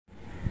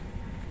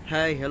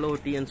Hi, hello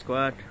TN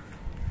squad.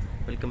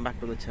 Welcome back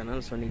to the channel.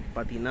 So இன்னைக்கு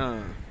பார்த்தீங்கன்னா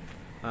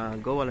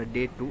கோவால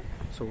டே 2.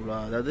 So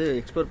அதாவது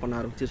எக்ஸ்ப்ளோர் பண்ண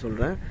ஆரம்பிச்சு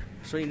சொல்கிறேன்.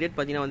 ஸோ இந்த டேட்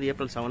பார்த்தீங்கன்னா வந்து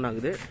April 7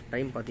 ஆகுது.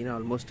 டைம் பார்த்தீங்கன்னா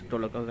ஆல்மோஸ்ட்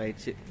 12 o'clock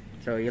ஆயிடுச்சு.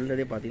 ஸோ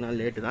எழுந்ததே பார்த்தீங்கன்னா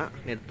லேட்டு தான்,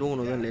 நேற்று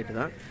தூங்கினதும் லேட்டு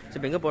தான். ஸோ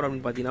இப்போ எங்கே போகிறோம்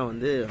அப்படின்னு பார்த்தீங்கன்னா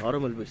வந்து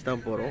ஆரோமல் பீச்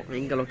தான் போகிறோம்.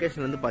 எங்கள்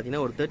லொக்கேஷன் வந்து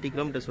பார்த்தீங்கன்னா ஒரு 30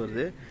 kilometers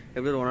வருது.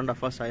 எப்படி ஒரு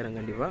 1.5 hours ஆயிரும்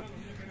கண்டிப்பாக.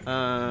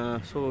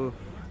 ஸோ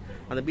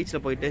அந்த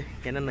பீச்சில் போயிட்டு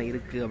என்னென்ன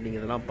இருக்குது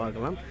அப்படிங்கிறதெல்லாம்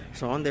பார்க்கலாம்.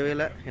 ஸோ அந்த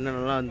வேலை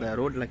என்னென்னலாம் அந்த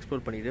ரோட்டில்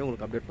எக்ஸ்ப்ளோர் பண்ணிவிட்டு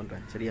உங்களுக்கு அப்டேட்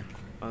பண்ணுறேன். சரியா,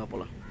 வாங்க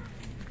போகலாம்.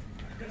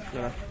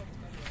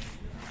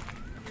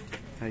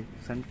 ஹாய்,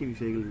 சன் டிவி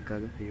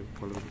செய்திகளுக்காக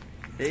போகிறது.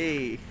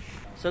 டேய்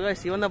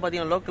சுகாஷ், இவன் தான்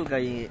பார்த்தீங்கன்னா லோக்கல்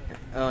காய்.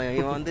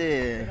 இவன் வந்து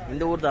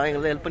இந்த ஊர் தான்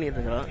எங்களுக்கு ஹெல்ப் பண்ணிட்டு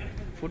இருக்கிறான்.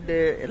 ஃபுட்டு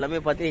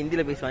எல்லாமே பார்த்தீங்கன்னா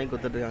ஹிந்தியில் பேசி வாங்கி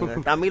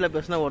கொடுத்துட்ருக்காங்க. தமிழில்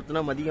பேசினா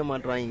ஒருத்தனா மதிக்க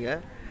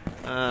மாட்டுறாங்க.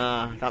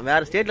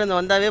 வேறு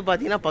ஸ்டேட்லேருந்து வந்தாவே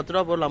பார்த்தீங்கன்னா 10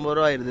 ரூபா பொருள் 50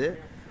 ரூபா ஆயிடுது.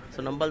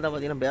 ஸோ நம்மள் தான்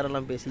பார்த்தீங்கன்னா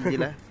பேரெல்லாம் பேசி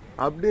ஹிந்தியில்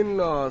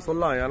அப்படின்னு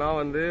சொல்லலாம். ஏன்னா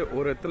வந்து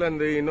ஒரு இடத்துல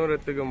இருந்து இன்னொரு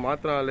இடத்துக்கு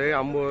மாத்தினாலே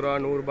 50 ரூபா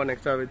 100 ரூபாய்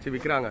எக்ஸ்ட்ரா வச்சு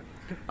விற்கிறாங்க.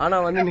 ஆனா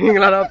வந்து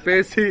நீங்களா தான்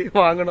பேசி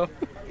வாங்கணும்.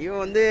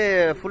 இவன் வந்து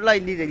ஃபுல்லா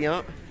ஹிந்தி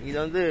தெரியும். இது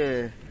வந்து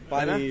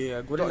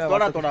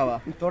தோடா தோடாவா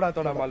தோடா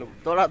தோடா மாலும்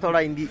தோடா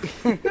தோடா ஹிந்தி.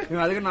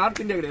 அதுக்கு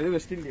நார்த் இந்தியா கிடையாது,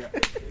 வெஸ்ட் இந்தியா.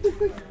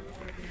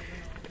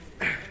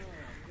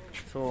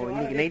 ஸோ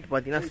இன்னைக்கு நைட்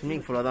பார்த்தீங்கன்னா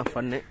ஸ்விம்மிங் ஃபுல்லாக தான்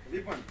ஃபன்னு.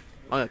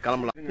 வாங்க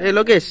கிளம்பலாம். ஏய்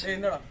லோகேஷ்,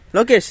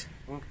 லோகேஷ்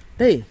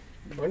டேய்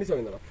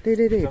டேய்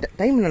டேய் டேய்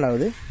டைம் என்ன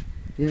ஆகுது?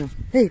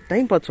 ஏய்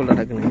டைம் பார்த்து சொல்றா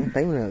டக்குன்னு.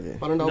 டைம் என்ன ஆகுது?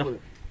 12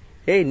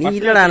 ஏய் நீ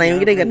இல்லடா, நான்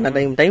இவங்கிட்ட கேட்டேன்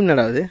டைம். டைம்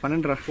என்ன ஆகுது?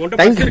 12.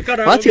 Time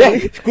watch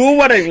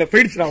scuba டைவிங்ல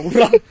போயிடுச்சுடா.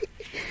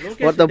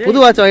 ஒருத்த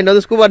புது வாட்ச் வாங்கிட்டு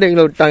வந்து ஸ்கூபா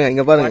டைவிங்ல விட்டாங்க.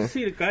 இங்க பாருங்க.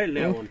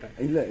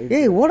 இல்ல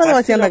ஏய் ஓடாத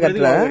வாட்ச் ஏன்டா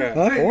கட்டுற?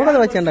 ஓடாத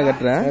வாட்ச் ஏன்டா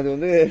கட்டுற? அது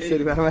வந்து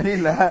சரி வேற வழி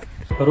இல்ல.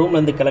 ரூம்ல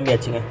இருந்து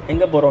கிளம்பியாச்சுங்க.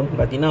 எங்க போறோம்னு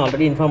பாத்தீங்கன்னா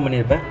ஆல்ரெடி இன்ஃபார்ம்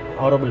பண்ணிருப்பேன்.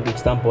 ஆரோபிள்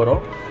பீச் தான்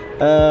போறோம்.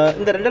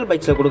 இந்த ரெண்டல்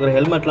பைக்ஸில் கொடுக்குற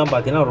ஹெல்மெட்லாம்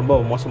பார்த்தீங்கன்னா ரொம்ப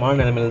மோசமான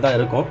நிலைமையில் தான்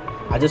இருக்கும்.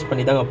 அட்ஜஸ்ட்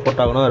பண்ணி தாங்க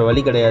போட்டாகணும், ஒரு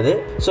வழி கிடையாது.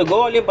 ஸோ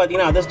கோவாலையும்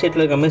பார்த்தீங்கன்னா அதர்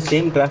ஸ்டேட்டில் இருக்க மாதிரி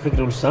சேம் டிராஃபிக்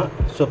ரூல்ஸ் தான்.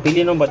 ஸோ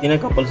பில்லியனும்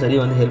பார்த்தீங்கன்னா கம்பல்சரி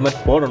வந்து ஹெல்மெட்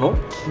போடணும்.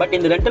 பட்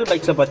இந்த ரெண்டல்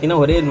பைக்ஸில் பார்த்தீங்கன்னா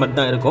ஒரே ஹெல்மெட்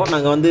தான் இருக்கும்.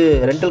 நாங்கள் வந்து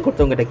ரெண்டல்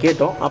கொடுத்தவங்ககிட்ட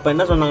கேட்டோம். அப்போ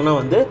என்ன சொன்னாங்கன்னா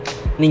வந்து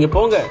நீங்கள்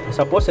போங்க,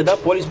 சப்போஸ்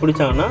ஏதாவது போலீஸ்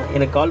பிடிச்சாங்கன்னா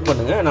எனக்கு கால்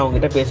பண்ணுங்கள், நான்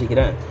உங்ககிட்ட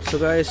பேசிக்கிறேன். ஸோ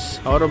காய்ஸ்,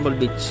 ஆரோபிள்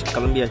பீச்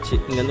கிளம்பியாச்சு.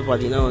 இங்கே வந்து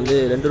பார்த்தீங்கன்னா வந்து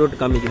 2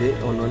 ரோட் காமிக்குது.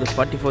 ஒன்று வந்து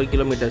 44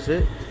 kilometers,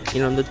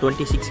 இன்னும் வந்து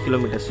 26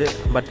 kilometers.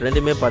 பட்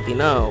ரெண்டுமே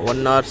பார்த்தீங்கன்னா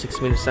 1 hour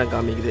 6 minutes தான்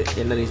காமிக்குது.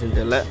 என்ன ரீசன்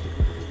தெரியல,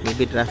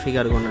 மேபி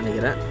டிராஃபிக்காக இருக்கும்னு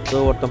நினைக்கிறேன். ஸோ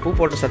ஒருத்தன் பூ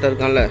போட்ட சட்டை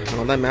இருக்கான்ல,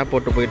 அவன் தான் மேப்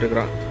போட்டு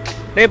போயிட்டுருக்கான்.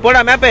 டேய் போடா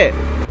மேப்பே.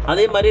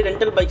 அதே மாதிரி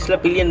ரெண்டல் பைக்ஸில்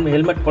பில்லியன்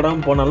ஹெல்மெட்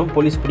போடாமல் போனாலும்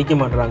போலீஸ் பிடிக்க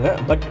மாட்டுறாங்க.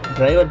 பட்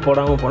டிரைவர்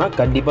போடாமல் போனால்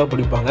கண்டிப்பாக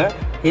பிடிப்பாங்க.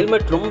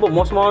 ஹெல்மெட் ரொம்ப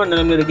மோசமான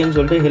நிலைமையில் இருக்குன்னு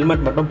சொல்லிட்டு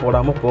ஹெல்மெட் மட்டும்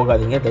போடாமல்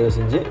போகாதீங்க தயவு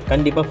செஞ்சு.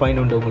 கண்டிப்பாக ஃபைன்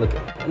உண்டு உங்களுக்கு.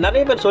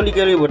 நிறைய பேர் சொல்லி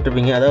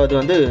கேள்விப்பட்டிருப்பீங்க, அதாவது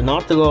வந்து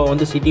நார்த் கோவா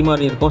வந்து சிட்டி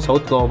மாதிரி இருக்கும்,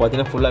 சவுத் கோவா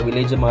பார்த்தீங்கன்னா ஃபுல்லாக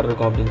வில்லேஜ் மாதிரி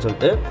இருக்கும் அப்படின்னு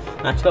சொல்லிட்டு.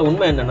 ஆக்சுவலாக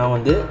உண்மை என்னென்னா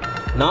வந்து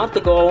நார்த்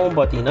கோவாவும்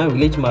பார்த்தீங்கன்னா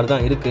வில்லேஜ் மாதிரி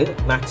தான் இருக்குது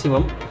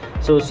மேக்ஸிமம்.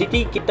 ஸோ சிட்டி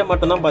கிட்ட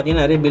மட்டும் தான்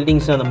பார்த்தீங்கன்னா நிறைய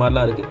பில்டிங்ஸ் அந்த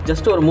மாதிரிலாம் இருக்குது.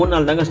 ஜஸ்ட் ஒரு 3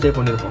 நாள் தாங்க ஸ்டே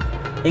பண்ணியிருக்கோம்.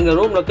 எங்கள்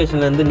ரூம்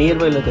லொக்கேஷன்லேருந்து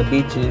நியர்பையில் இருக்க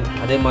பீச்சு,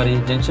 அதே மாதிரி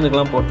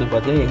ஜங்ஷனுக்குலாம் போகிறதுக்கு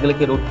பார்த்தீங்கன்னா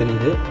எங்களுக்கே ரூட்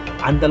தெரியுது.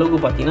 அந்தளவுக்கு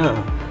பார்த்தீங்கன்னா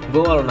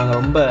கோவாவில் நாங்கள்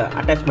ரொம்ப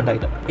அட்டாச்மெண்ட்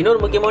ஆகிட்டோம்.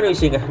 இன்னொரு முக்கியமான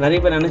விஷயங்க, நிறைய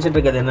பேர் நினச்சிட்டு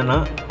இருக்கிறது என்னென்னா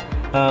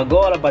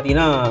கோவாவில்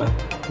பார்த்தீங்கன்னா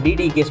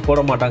டிடி கேஸ்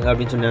போட மாட்டாங்க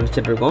அப்படின்னு சொல்லி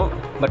நினச்சிட்ருக்கோம்.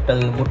 பட்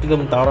அது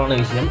முற்றிலும்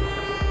தவறான விஷயம்.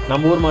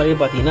 நம்ம ஊர் மாதிரியே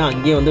பார்த்தீங்கன்னா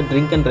அங்கேயே வந்து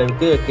ட்ரிங்க் அண்ட்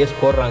ட்ரைவுக்கு கேஸ்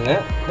போடுறாங்க.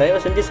 தயவு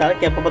செஞ்சு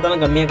சரக்கு எப்போ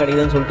பார்த்தாலும் கம்மியாக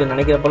கிடைக்குதுன்னு சொல்லிட்டு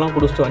நினைக்கிறப்பெல்லாம்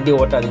குடிச்சிட்டு வண்டி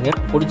ஓட்டாதீங்க.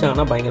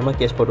 பிடிச்சாங்கன்னா பயங்கரமாக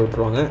கேஸ் போட்டு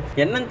விட்ருவாங்க.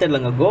 என்னன்னு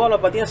தெரியலங்க, கோவாவில்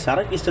பார்த்தீங்கன்னா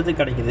சரக்கு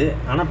இஷ்டத்துக்கு கிடைக்குது,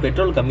 ஆனால்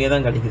பெட்ரோல் கம்மியாக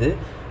தான் கிடைக்குது.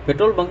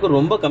 பெட்ரோல் பங்கு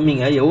ரொம்ப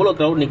கம்மிங்க. எவ்வளோ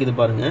க்ரௌட் நிற்குது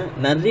பாருங்கள்.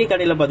 நிறைய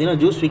கடையில்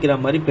பார்த்தீங்கன்னா ஜூஸ் விற்கிற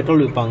மாதிரி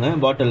பெட்ரோல் விற்பாங்க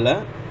பாட்டிலில்.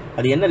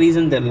 அது என்ன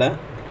ரீசன் தெரில.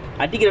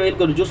 அடிக்கிற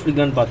வெயிலுக்கு ஒரு ஜூஸ்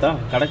குடிக்கலான்னு பார்த்தா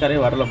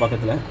கடைக்காரே வரல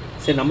பக்கத்தில்.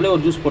 சரி நம்மளே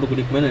ஒரு ஜூஸ் போட்டு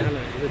குடிப்போமே,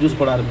 ஜூஸ்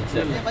போட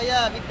ஆரம்பிச்சு.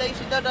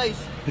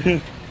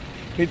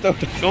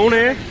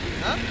 கவுனே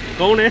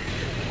கவுனே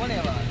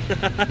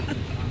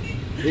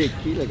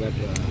கீழே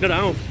காட்டுறா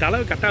தலை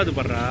கட்டாவது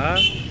படுறா.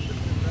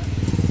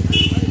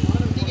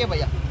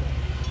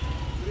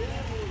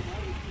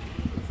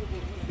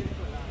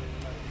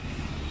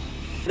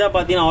 இதான்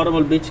பார்த்தீங்கன்னா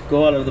ஆரோமல் பீச்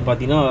கோவாவில் இருந்து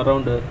பார்த்தீங்கன்னா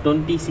அரௌண்ட்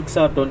 26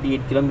 or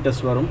 28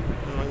 kilometers வரும்.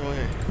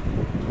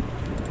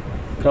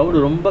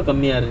 க்ரௌடு ரொம்ப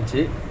கம்மியாக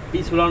இருந்துச்சு.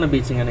 பீஸ்ஃபுல்லான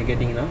பீச்சுங்க என்ன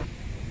கேட்டிங்கன்னா.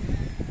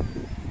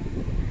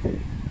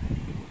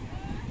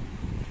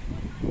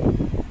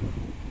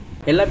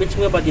 எல்லா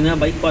பீச்சுமே பார்த்தீங்கன்னா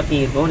பைக்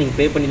பார்க்கிங் இருக்கும். நீங்கள்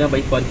பே பண்ணி தான்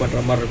பைக் பார்க்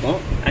பண்ணுற மாதிரி இருக்கும்.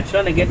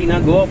 ஆக்சுவலாக நான் கேட்டிங்கன்னா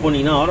கோவா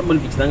போனீங்கன்னா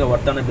ஆரோபிள் பீச் தாங்க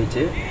ஒர்த்தான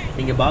பீச்சு.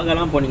 நீங்கள்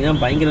பாகாலாம் போனீங்கன்னா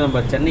பயங்கர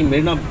நம்ம சென்னை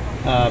மெரினா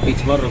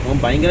பீச் மாதிரி இருக்கும்,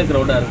 பயங்கர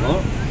க்ரௌடாக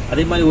இருக்கும்.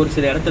 அதே மாதிரி ஒரு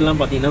சில இடத்துலலாம்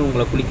பார்த்தீங்கன்னா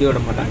உங்களை குளிக்கவே விட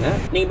மாட்டாங்க.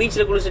 நீங்கள்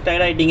பீச்சில் குளிச்சு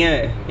டயர்ட் ஆகிட்டீங்க,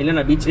 இல்லை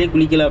நான் பீச்சிலே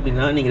குளிக்கல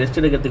அப்படின்னா நீங்கள் ரெஸ்ட்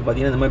எடுக்கிறதுக்கு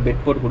பார்த்தீங்கன்னா இந்த மாதிரி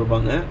பெட் போட்டு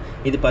கொடுப்பாங்க.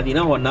 இது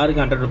பார்த்தீங்கன்னா 1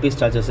 hourக்கு 100 rupees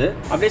சார்ஜஸ்.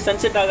 அப்படியே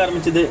சன்செட் ஆக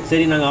ஆரம்பிச்சது.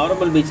 சரி நாங்கள்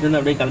ஆரோபிள் பீச்லேருந்து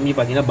அப்படியே கிளம்பி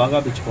பார்த்தீங்கன்னா பாகா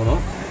பீச்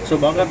போனோம். ஸோ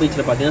பாகா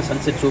பீச்சில் பார்த்தீங்கன்னா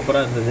சன்செட்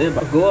சூப்பராக இருந்தது.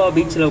 கோவா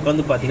பீச்சில்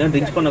உட்காந்து பார்த்தீங்கன்னா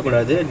ட்ரிங்க்ஸ்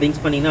பண்ணக்கூடாது.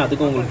 ட்ரிங்க்ஸ் பண்ணிங்கன்னா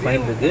அதுக்கும் உங்களுக்கு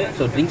ஃபைன் இருக்குது.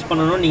 ஸோ ட்ரிங்க்ஸ்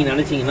பண்ணணும்னு நீங்கள்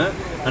நினச்சிங்கன்னா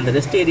அந்த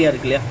ரெஸ்ட் ஏரியா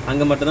இருக்கு இல்லையா,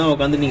 அங்கே மட்டும் தான்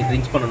உட்காந்து நீங்கள்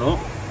ட்ரிங்க்ஸ் பண்ணணும்.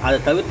 அதை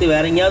தவிர்த்து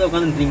வேறு எங்கேயாவது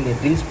உட்காந்து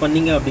ட்ரிங்க்ஸ்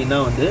பண்ணிங்க அப்படின்னா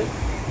வந்து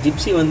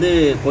ஜிப்ஸி வந்து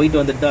போயிட்டு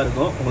வந்துட்டு தான்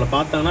இருக்கும். உங்களை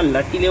பார்த்தாங்கன்னா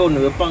லட்டிலே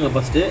ஒன்று வைப்பாங்க,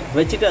 ஃபஸ்ட்டு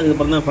வச்சுட்டு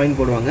அதுக்கப்புறம் தான் ஃபைன்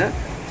போடுவாங்க.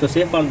 ஸோ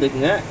சேஃபாக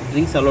இருந்துக்குங்க.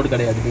 ட்ரிங்க்ஸ் அலோடு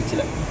கிடையாது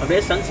பீச்சில். அப்படியே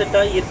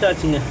சன்செட்டாக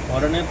இருட்டாச்சுங்க.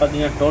 உடனே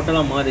பார்த்தீங்கன்னா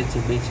டோட்டலாக மாறிடுச்சு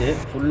பீச்சு.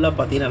 ஃபுல்லாக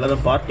பார்த்தீங்கன்னா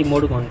எல்லோரும் பார்ட்டி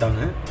மோடுக்கு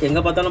வந்துட்டாங்க.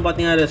 எங்கே பார்த்தாலும்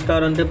பார்த்தீங்கன்னா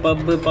ரெஸ்டாரண்ட்டு,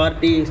 பப்பு,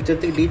 பார்ட்டி,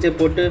 இஷ்டத்துக்கு டிஜே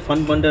போட்டு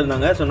ஃபன் பண்ணிட்டு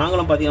இருந்தாங்க. ஸோ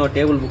நாங்களும் பார்த்தீங்கன்னா ஒரு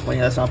டேபிள் புக்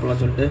பண்ணி ஏதாவது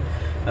சாப்பிட்லாம்னு சொல்லிட்டு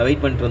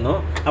வெயிட் பண்ணிட்டு இருந்தோம்.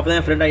 அப்போ தான்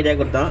என் ஃப்ரெண்ட் ஐடியா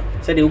கொடுத்தான்,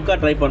 சரி உக்கா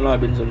ட்ரை பண்ணலாம்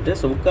அப்படின்னு சொல்லிட்டு.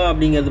 ஸோ உக்கா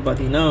அப்படிங்கிறது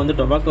பார்த்தீங்கன்னா வந்து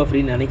டொபாக்கோ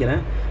ஃப்ரீன்னு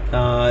நினைக்கிறேன்.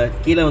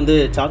 கீழே வந்து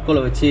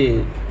சார்கோலை வச்சு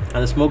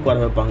அந்த ஸ்மோக் வர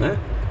வைப்பாங்க.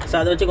 ஸோ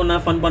அதை வச்சு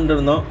கொஞ்சம் ஃபன் பண்ணிட்டு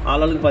இருந்தோம்.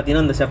 ஆளாளுக்கு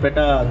பார்த்தீங்கன்னா அந்த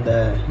செப்பரேட்டாக அந்த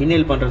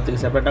இன்ஹேல்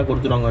பண்ணுறதுக்கு செப்பரேட்டாக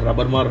கொடுத்துருவாங்க. ஒரு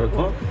ரப்பர் மாதிரி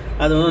இருக்கும்.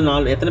 அது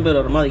வந்து எத்தனை பேர்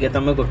வருமோ அதுக்கு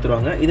ஏற்ற மாதிரி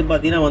கொடுத்துருவாங்க. இது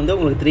பார்த்தீங்கன்னா வந்து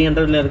உங்களுக்கு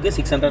 300 இருக்குது,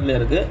 600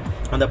 இருக்குது.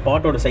 அந்த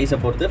பாட்டோட சைஸை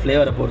பொறுத்து,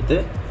 ஃப்ளேவரை பொறுத்து.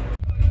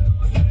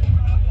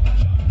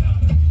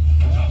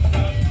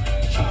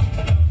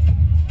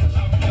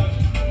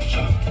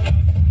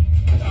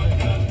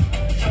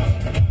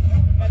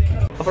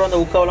 அப்புறம் அந்த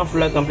உக்காவெல்லாம்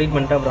ஃபுல்லாக கம்ப்ளீட்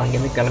பண்ணிட்டு அப்புறம்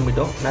அங்கேருந்து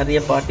கிளம்பிட்டோம். நிறைய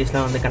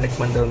பார்ட்டிஸ்லாம் வந்து கனெக்ட்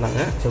பண்ணிட்டு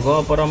இருந்தாங்க. ஸோ கோவா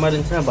போகிற மாதிரி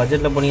இருந்துச்சுன்னா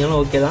பட்ஜெட்டில்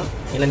போனீங்களும் ஓகே தான்.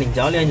 இல்லை நீங்கள்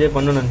ஜாலியாக என்ஜாய்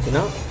பண்ணணும்னு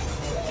நினச்சின்னா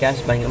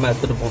கேஷ் பயங்கரமாக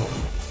எடுத்துகிட்டு போகணும்.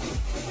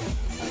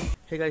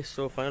 ஹே கைஸ்,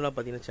 ஸோ ஃபைனலாக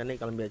பார்த்தீங்கன்னா சென்னை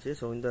கிளம்பியாச்சு.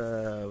 ஸோ இந்த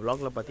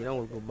vlogல பார்த்தீங்கன்னா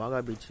உங்களுக்கு பாகா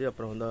பீச்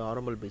அப்புறம் வந்து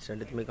ஆரம்பல் பீச்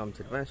ரெண்டுத்துமே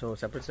காமிச்சிருப்பேன். ஸோ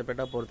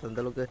செப்பரேட்டாக போகிறது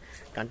அந்தளவுக்கு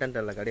கண்டென்ட்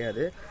எல்லாம்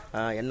கிடையாது.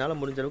 என்னால்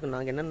முடிஞ்ச அளவுக்கு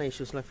நாங்கள் என்னென்ன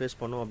இஷ்யூஸ்லாம் ஃபேஸ்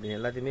பண்ணோம் அப்படின்னு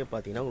எல்லாத்தையுமே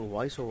பார்த்தீங்கன்னா உங்களுக்கு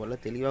வாய்ஸ்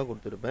ஓவரில் தெளிவாக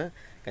கொடுத்துருப்பேன்.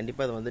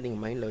 கண்டிப்பாக அதை வந்து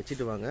நீங்கள் மைண்டில்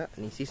வச்சுட்டு வாங்க.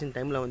 நீங்கள் சீசன்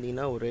டைமில்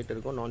வந்தீங்கன்னா ஒரு ரேட்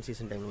இருக்கும், நான்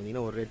சீசன் டைமில்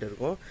வந்தீங்கன்னா ஒரு ரேட்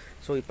இருக்கும்.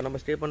 ஸோ இப்போ நம்ம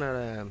ஸ்டே பண்ண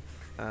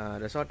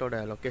ரெசார்ட்டோட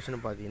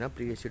லொக்கேஷன் பார்த்தீங்கன்னா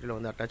ப்ரீவியஸ் ஷீட்டில்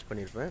வந்து அட்டாச்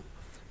பண்ணியிருப்பேன்.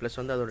 ப்ளஸ்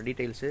வந்து அதோட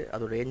டீட்டெயில்ஸு,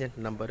 அதோட ஏஜென்ட்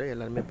நம்பரு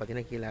எல்லாருமே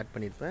பார்த்தீங்கன்னா கீழே ஆட்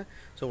பண்ணியிருப்பேன்.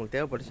 ஸோ உங்களுக்கு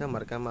தேவைப்பட்டுச்சுன்னா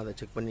மறக்காமல் அதை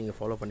செக் பண்ணி நீங்கள்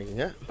ஃபாலோ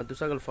பண்ணிக்கோங்க.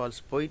 துசாகர் ஃபால்ஸ்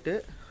போயிட்டு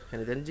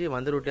எனக்கு தெரிஞ்சு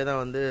வந்த ரூட்டே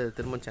தான் வந்து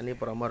திரும்ப சென்னை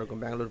போகிற மாதிரி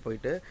இருக்கும், பெங்களூர்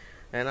போயிட்டு.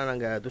 ஏன்னா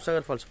நாங்கள்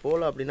துசாகர் ஃபால்ஸ்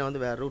போகல அப்படின்னா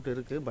வந்து வேறு ரூட்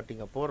இருக்குது. பட்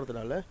இங்கே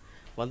போகிறதுனால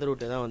வந்த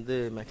ரூட்டே தான் வந்து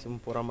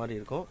மேக்ஸிமம் போகிற மாதிரி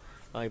இருக்கும்.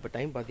 இப்போ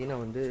டைம் பார்த்தீங்கன்னா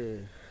வந்து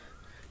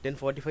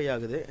 10:45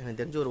 ஆகுது. எனக்கு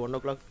தெரிஞ்சு ஒரு 1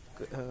 o'clock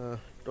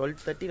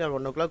 12:30 நான்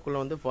 1 o'clock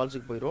வந்து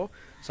ஃபால்ஸுக்கு போயிடும்.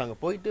 ஸோ அங்கே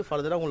போயிட்டு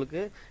ஃபர்தராக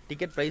உங்களுக்கு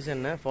டிக்கெட் ப்ரைஸ்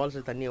என்ன,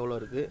 ஃபால்ஸில் தண்ணி எவ்வளோ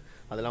இருக்குது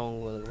அதெல்லாம்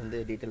உங்களுக்கு வந்து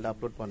டீட்டெயிலாக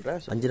அப்லோட் பண்ணுறேன்.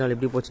 5 நாள்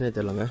எப்படி போச்சுன்னே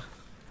தெரியலங்க.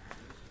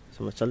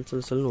 சும்மா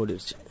சல்னு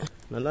ஓடிடுச்சு.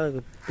 நல்லா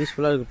இருக்குது,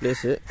 பீஸ்ஃபுல்லாக இருக்குது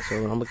பிளேஸு.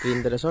 ஸோ நமக்கு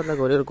இந்த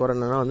ரெசார்ட்டில் ஒரே ஒரு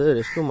குறைனா வந்து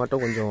ரெஸ்ட் ரூம்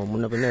மட்டும் கொஞ்சம்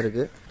முன்ன பின்னே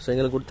இருக்குது. ஸோ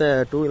எங்களுக்கு கொடுத்த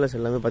 2 wheelers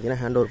எல்லாமே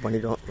பார்த்தீங்கன்னா ஹேண்ட் ஓவர்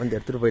பண்ணிட்டோம், வந்து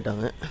எடுத்துகிட்டு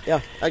போயிட்டாங்க.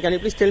 Can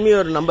you please tell me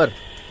your number?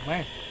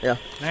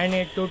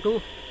 9822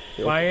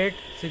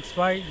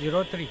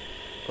 586503.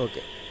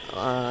 Okay.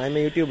 I'm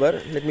a YouTuber.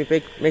 Let me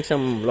make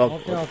some vlog.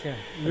 Okay.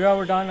 You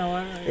have done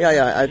our...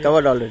 Yeah, I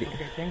covered already.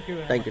 Okay, thank you.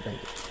 Thank you.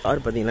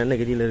 Car பார்த்தீங்கன்னா என்ன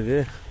கதியில்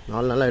இருக்குது.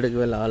 4 நாளாக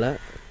எடுக்கவே இல்லை ஆளை.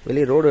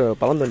 வெளியே road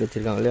பழம் தோண்டி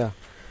வச்சுருக்காங்க இல்லையா,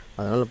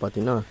 அதனால்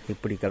பார்த்தீங்கன்னா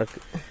இப்படி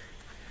கிடக்கு.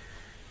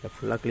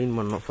 ஃபுல்லாக க்ளீன்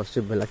பண்ணோம்.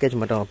 ஃபஸ்ட்டு லக்கேஜ்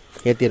மட்டும்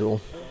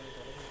ஏற்றிடுவோம்.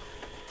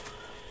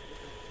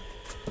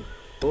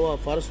 கோவா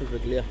ஃபாரஸ்ட் ரோட்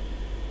இருக்கு இல்லையா,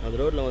 அந்த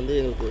ரோட்டில் வந்து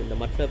எங்களுக்கு இந்த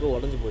மட் மேப்பே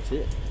உடஞ்சி போச்சு.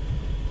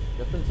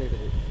 லெஃப்ட் சைடு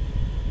இருக்குது,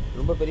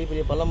 ரொம்ப பெரிய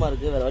பெரிய பள்ளமாக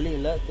இருக்குது. வேறு வழி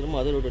இல்லை, திரும்ப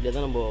அதே ரோட் வழியாக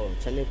தான் நம்ம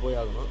சென்னை போய்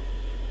ஆகணும்.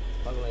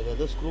 பார்க்கலாம், இது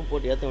எதோ ஸ்க்ரூ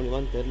போட்டு ஏற்ற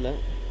முடியுமான்னு தெரில.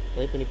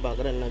 ட்ரை பண்ணி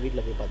பார்க்குறேன், இல்லை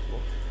வீட்டில் போய்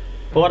பார்த்துப்போம்.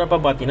 போகிறப்ப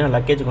பார்த்தீங்கன்னா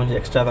லக்கேஜ் கொஞ்சம்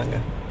எக்ஸ்ட்ரா தாங்க.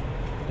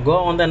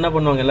 கோவா வந்து என்ன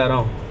பண்ணுவாங்க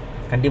எல்லோரும்,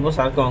 கண்டிப்பாக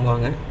சரக்கு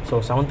வாங்குவாங்க. ஸோ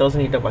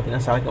 7,000 கிட்ட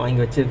பார்த்தீங்கன்னா சரக்கு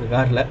வாங்கி வச்சுருக்கு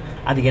காரில்.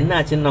 அது என்ன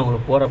ஆச்சுன்னு நான்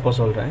உங்களுக்கு போகிறப்போ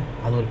சொல்கிறேன்.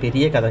 அது ஒரு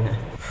பெரிய கதைங்க.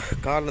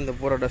 காரில் இந்த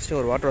போகிற டஸ்ட்டு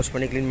ஒரு வாட்டர் வாஷ்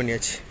பண்ணி க்ளீன்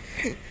பண்ணியாச்சு.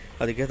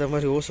 அதுக்கேற்ற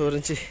மாதிரி ஓசோ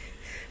இருந்துச்சு,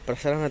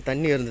 ப்ரெஷரான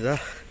தண்ணி இருந்ததா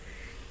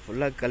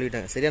ஃபுல்லாக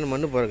கழுவிட்டாங்க. சரியான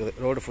மண் போகிறது,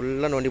 ரோடு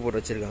ஃபுல்லாக நோண்டி போட்டு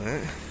வச்சுருக்காங்க.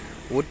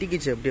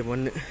 ஒட்டிக்கிச்சு அப்படியே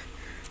மண்.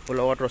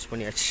 ஃபுல்லாக வாட்டர் வாஷ்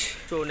பண்ணியாச்சு.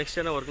 ஸோ நெக்ஸ்ட்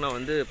என்ன ஒர்க்னா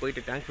வந்து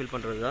போயிட்டு டேங்க் ஃபில்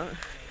பண்ணுறது தான்.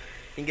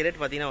 இங்கே ரேட்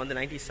பார்த்தீங்கன்னா வந்து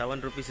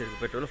 97 rupees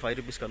இருக்குது பெட்ரோல், 5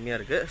 rupees கம்மியாக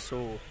இருக்குது. ஸோ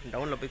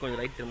டவுனில் போய் கொஞ்சம்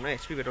ரைட் திரும்பினா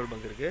HP பெட்ரோல்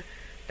பங்க் இருக்குது,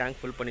 டேங்க்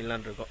ஃபில்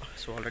பண்ணிடலான்னு இருக்கோம்.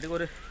 ஸோ ஆல்ரெடி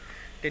ஒரு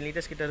 10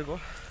 liters கிட்ட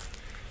இருக்கும்.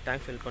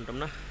 டேங்க் ஃபில்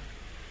பண்ணிட்டோம்னா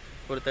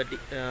ஒரு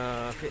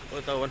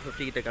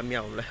 150 கிட்ட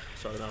கம்மியாகும்ல.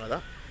 ஸோ அதனால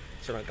தான்.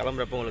 ஸோ நான்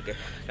கிளம்புறப்போ உங்களுக்கு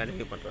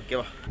கண்டினியூ பண்ணுறேன்,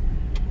 ஓகேவா?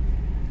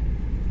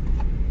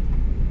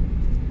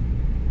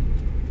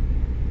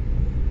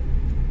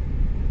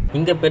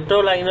 இங்கே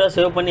பெட்ரோல் 500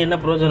 சேவ் பண்ணி என்ன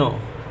பிரயோஜனம்?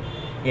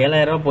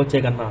 7,000 போச்சே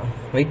கண்ணா.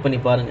 வெயிட் பண்ணி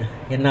பாருங்கள்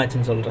என்ன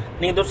ஆச்சுன்னு சொல்கிறேன்.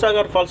 நீங்கள்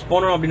துர்சாகர் ஃபால்ஸ்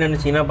போகணும் அப்படின்னு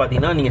நினச்சிங்கன்னா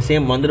பார்த்தீங்கன்னா நீங்கள்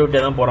சேம் வந்து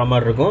ரூட்டே தான் போகிற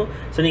மாதிரி இருக்கும்.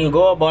 ஸோ நீங்கள்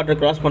கோவா பார்டர்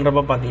கிராஸ்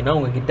பண்ணுறப்ப பார்த்தீங்கன்னா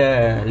உங்ககிட்ட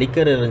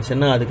லிக்கர்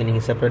இருந்துச்சுன்னா அதுக்கு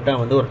நீங்கள்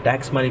செப்பரேட்டாக வந்து ஒரு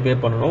டேக்ஸ் மாதிரி பே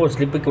பண்ணணும். ஒரு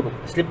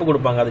ஸ்லிப்பு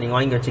கொடுப்பாங்க, அதை நீங்கள்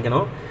வாங்கி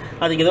வச்சுக்கணும்.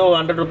 அதுக்கு ஏதோ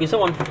 100 rupees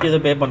 150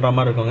 ஏதோ பே பண்ணுற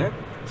மாதிரி இருக்குங்க.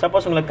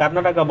 சப்போஸ் உங்களுக்கு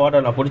கர்நாடகா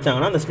பார்டரில்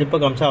பிடிச்சாங்கன்னா அந்த ஸ்லிப்பை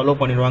காமிச்சா அலோவ்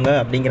பண்ணிடுவாங்க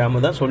அப்படிங்கிற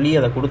மாதிரி தான் சொல்லி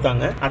அதை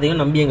கொடுத்தாங்க. அதையும்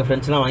நம்பி எங்கள்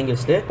ஃப்ரெண்ட்ஸ்லாம் வாங்கி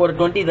வச்சுட்டு ஒரு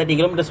 20-30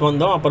 kilometers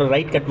வந்தோம். அப்புறம்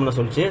ரைட் கட் பண்ண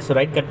சொல்லிச்சு. ஸோ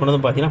ரைட் கட்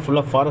பண்ணதும் பார்த்தீங்கன்னா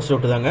ஃபுல்லாக ஃபாரஸ்ட்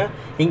ரோட்டு தாங்க.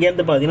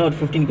 இங்கேருந்து பார்த்தீங்கன்னா ஒரு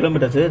 15 kilometers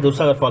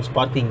துர்சாகர் ஃபால்ஸ்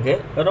பார்க்கிங்கு.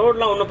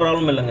 ரோடெலாம் ஒன்றும்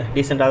ப்ராப்ளம் இல்லைங்க,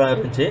 டீசெண்டாக தான்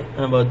இருந்துச்சு.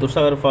 நம்ம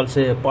துர்சாகர் ஃபால்ஸ்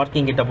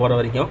பார்க்கிங் கிட்ட போகிற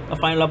வரைக்கும்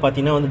ஃபைனலாக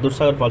பார்த்தீங்கன்னா வந்து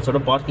துர்சாகர்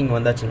ஃபால்ஸோட பார்க்கிங்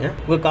வந்தாச்சுங்க.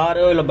 உங்கள்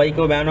காரோ இல்லை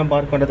பைக்கோ வேனோ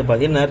பார்க் பண்ணுறது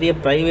பார்த்தீங்கன்னா நிறைய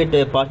ப்ரைவேட்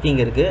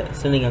பார்க்கிங் இருக்குது.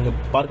 ஸோ நீங்கள் அங்கே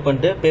பார்க்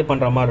பண்ணிட்டு பே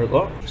பண்ணுற மாதிரி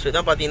இருக்கும். ஸோ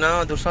இதான் பார்த்தீங்கன்னா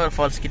துர்சாகர்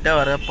ஃபால்ஸ் கிட்ட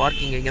வர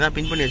பார்க்கிங். இங்கே தான்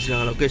பின் பண்ணி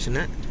வச்சுருக்காங்க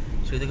லொக்கேஷனு.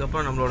 ஸோ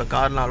இதுக்கப்புறம் நம்மளோட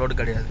கார்லாம் அலோடு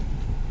கிடையாது.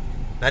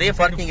 நிறைய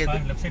பார்க்கிங்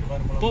இருக்குது.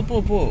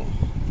 போ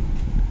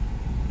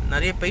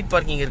நிறைய பெய்ட்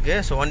பார்க்கிங்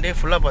இருக்குது. ஸோ ஒன் டே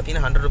ஃபுல்லாக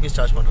பார்த்தீங்கன்னா 100 rupees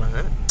சார்ஜ் பண்ணுறாங்க.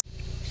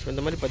 ஸோ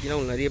இந்த மாதிரி பார்த்தீங்கன்னா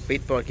உங்களுக்கு நிறைய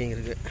பெய்ட் பார்க்கிங்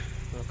இருக்குது.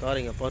 கார்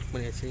இங்கே பார்க்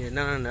பண்ணியாச்சு.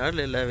 என்னென்ன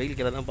நேரில் இல்லை, வெயில்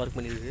கீழே தான் பார்க்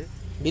பண்ணியிருக்கு.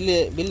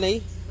 பில் நை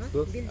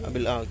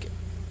பில் ஓகே.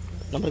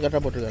 நம்பர்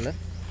கரெக்டாக போட்டிருக்கால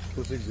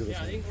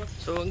 2607.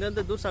 ஸோ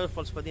இங்கேருந்து தூர்சாகர்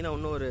ஃபால்ஸ் பார்த்தீங்கன்னா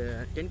இன்னும் ஒரு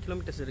 10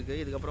 கிலோமீட்டர்ஸ் இருக்குது.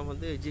 இதுக்கப்புறம்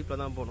வந்து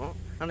ஜீப்பில் தான் போகணும்.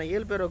 ஆனால்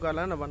 7 பேர்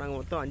உட்காரலாம். நாங்கள்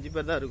மொத்தம் 5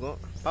 பேர் தான் இருக்கோம்.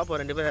 பார்ப்போம்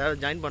 2 பேர்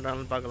யாராவது ஜாயின்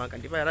பண்ணுறாங்கன்னு பார்க்கலாம்.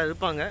 கண்டிப்பாக யாராவது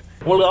இருப்பாங்க.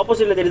 உங்களுக்கு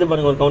ஆப்போசிட்டில் தெரியுது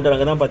பாருங்கள் ஒரு கவுண்டர்.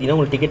 அங்கே தான் பார்த்தீங்கன்னா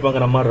உங்களுக்கு டிக்கெட்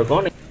வாங்குற மாதிரி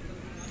இருக்கும்.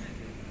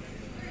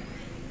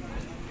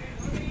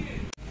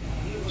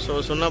 ஸோ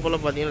சொன்ன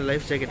போல் பார்த்தீங்கன்னா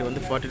லைஃப் ஜாக்கெட்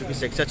வந்து 40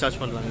 rupees எக்ஸ்ட்ரா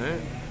சார்ஜ் பண்ணுறாங்க.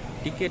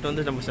 டிக்கெட்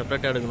வந்து நம்ம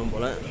செப்பரேட்டாக எடுக்கணும்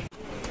போல்.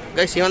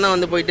 கைஸ் இவன் தான்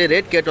வந்து போயிட்டு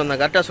ரேட் கேட்டு வந்தான்.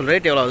 கரெக்டாக சொல்,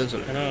 ரேட் எவ்வளோ ஆகுதுன்னு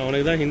சொல்லு. ஏன்னா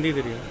அவனுக்கு தான் ஹிந்தி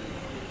தெரியும்.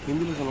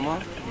 ஹிந்தியில் சொல்லுமா?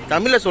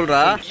 தமிழில் சொல்கிறா.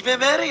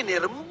 இவன் வேற என்னை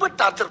ரொம்ப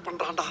டார்ச்சர்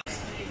பண்ணுறான்டா.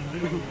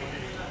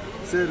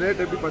 சரி,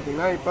 ரேட் எப்படி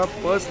பார்த்தீங்கன்னா இப்போ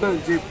பர்சனல்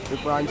ஜீப்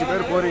இப்போ 5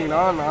 பேர்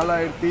போகிறீங்கன்னா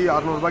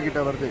 4600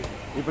 கிட்ட வருது.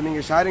 இப்போ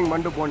நீங்கள் ஷேரிங்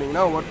பண்ணிட்டு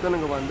போனீங்கன்னா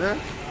ஒருத்தனுக்கு வந்து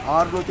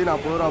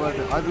 640 ரூபா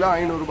வருது. அதில்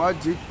 500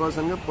 ஜீப்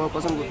பர்சனுக்கு per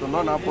person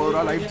கொடுத்துருந்தோம்.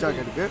 40 லைஃப்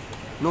ஜாக்கெட்டுக்கு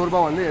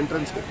 100 வந்து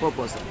என்ட்ரன்ஸ்க்கு per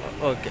person.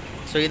 ஓகே,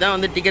 ஸோ இதான்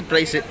வந்து டிக்கெட்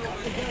ப்ரைஸு.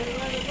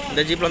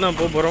 இந்த ஜீப்பில் தான்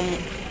போக போகிறோம்.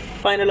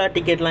 ஃபைனலாக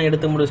டிக்கெட்லாம்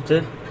எடுத்து முடிச்சுட்டு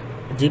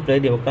ஜீப்பில்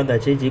ஏறி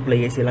உட்காந்தாச்சு. ஜீப்பில்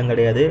ஏசியெல்லாம்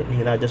கிடையாது,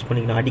 நீங்கள் தான் அட்ஜஸ்ட்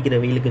பண்ணிக்கணும். அடிக்கிற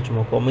வெயிலுக்கு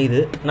சும்மா கொமையுது.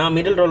 நான்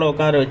மிடில் ரோவில்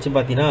உட்கார வச்சு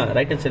பார்த்தீங்கன்னா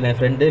ரைட் ஹேண்ட் சைடில் என்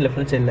ஃப்ரெண்டு, லெஃப்ட்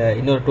ஹேண்ட் சைடில்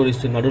இன்னொரு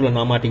டூரிஸ்ட் நடுவில்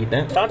நான்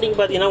மாட்டிக்கிட்டேன். ஸ்டார்டிங்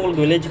பார்த்தீங்கன்னா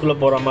உங்களுக்கு வில்லேஜுக்குள்ளே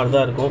போகிற மாதிரி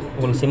தான் இருக்கும்.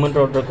 உங்களுக்கு சிமெண்ட்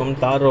ரோடு இருக்கும்,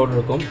 தார் ரோடு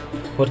இருக்கும்,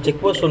 ஒரு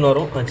செக் போஸ்ட் ஒன்று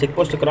வரும். அந்த செக்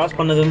போஸ்ட்டு கிராஸ்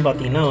பண்ணதுன்னு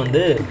பார்த்தீங்கன்னா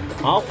வந்து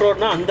ஆஃப்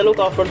ரோட்னா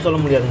அந்தளவுக்கு ஆஃப் ரோடு சொல்ல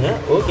முடியாதுங்க.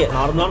 ஓகே,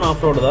 நார்மலான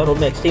ஆஃப் ரோடு தான்,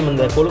 ரொம்ப எக்ஸ்ட்ரீம்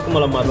இந்த கொழுக்கு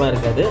மலை மாதிரிலாம்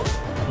இருக்காது.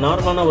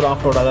 நார்மலான ஒரு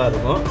ஆஃப் ரோடாக தான்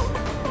இருக்கும்.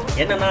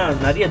 என்னென்னா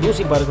நிறைய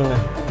தூசி பாருக்குங்க.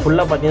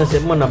 ஃபுல்லாக பார்த்தீங்கன்னா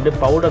செம்மண் அப்படியே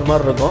பவுடர்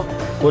மாதிரி இருக்கும்.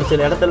 ஒரு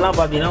சில இடத்துலலாம்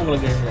பார்த்தீங்கன்னா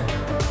உங்களுக்கு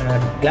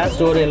கிளாஸ்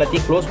டோர்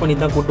எல்லாத்தையும் க்ளோஸ் பண்ணி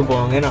தான் கூப்பிட்டு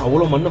போவாங்க. ஏன்னா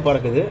அவ்வளோ மண்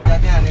பறக்குது.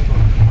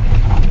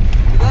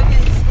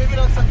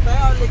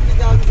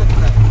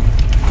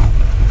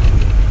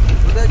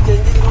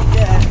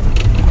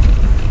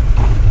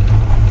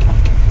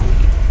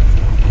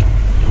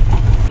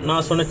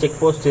 நான் சொன்ன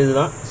செக் போஸ்ட்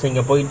இதுதான். ஸோ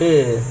இங்கே போயிட்டு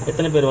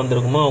எத்தனை பேர்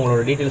வந்திருக்குமோ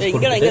அவங்களோட டீட்டெயில்ஸ்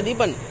கொடுத்துட்டு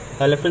தீபன்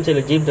லெஃப்ட் ஹேண்ட்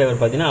சைடில் ஜீப் டிரைவர்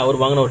பார்த்தீங்கன்னா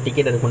அவர் வாங்கின ஒரு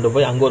டிக்கெட் எடுத்து கொண்டு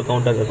போய் அங்கே ஒரு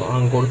கவுண்டர் இருக்கும்,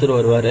 அங்கே கொடுத்துட்டு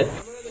வருவார்.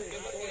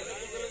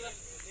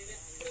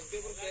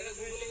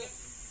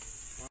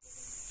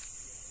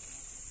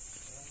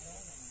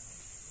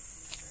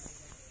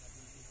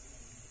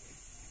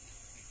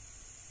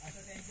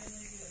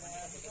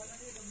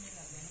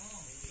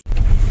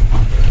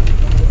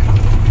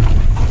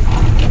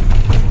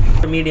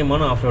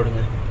 மீடியமான ஆஃப்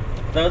ரோடுங்க.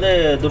 அதாவது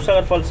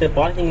துர்சாகர் ஃபால்ஸ்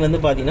பார்க்கிங்லேருந்து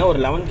பார்த்தீங்கன்னா ஒரு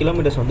 11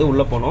 கிலோமீட்டர்ஸ் வந்து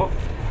உள்ளே போனோம்.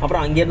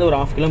 அப்புறம் அங்கேருந்து ஒரு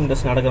 1/2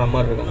 கிலோமீட்டர்ஸ் நடக்கிற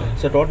மாதிரி இருக்குங்க.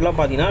 ஸோ டோட்டலாக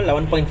பார்த்தீங்கன்னா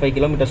 11.5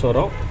 கிலோமீட்டர்ஸ்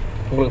வரும்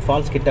உங்களுக்கு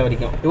ஃபால்ஸ் கிட்ட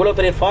வரைக்கும். இவ்வளோ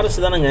பெரிய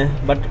ஃபாரஸ்ட் தானேங்க,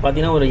 பட்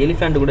பார்த்தீங்கன்னா ஒரு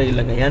எலிஃபெண்ட் கூட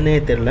இல்லைங்க, ஏன்னே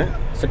தெரில.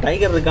 ஸோ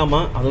டைகர்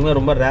இருக்காமா, அதுவுமே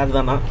ரொம்ப ரேர்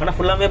தானா. ஆனால்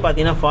ஃபுல்லாமே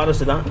பார்த்தீங்கன்னா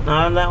ஃபாரஸ்ட் தான்.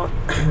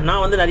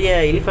 நான் வந்து நிறைய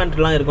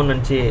எலிஃபெண்ட்லாம் இருக்கும்னு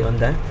நினச்சி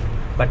வந்தேன்,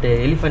 பட்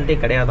எலிஃபெண்ட்டே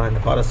கிடையாதான்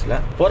இந்த ஃபாரஸ்ட்டில்.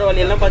 போகிற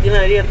வழியெல்லாம்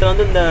பார்த்தீங்கன்னா நிறைய இடத்துல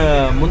வந்து இந்த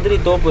முந்திரி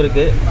தோப்பு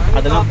இருக்குது.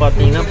 அதெல்லாம்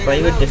பார்த்தீங்கன்னா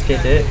ப்ரைவேட்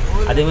எஸ்டேட்டு.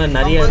 அதேமாதிரி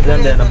நிறைய இடத்துல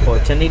இந்த நம்ம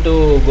Chennai to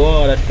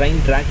Goa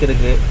train track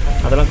இருக்குது,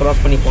 அதெல்லாம்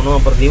க்ராஸ் பண்ணி போகணும்.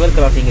 அப்புறம் ரிவர்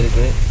கிராசிங்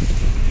இருக்குது.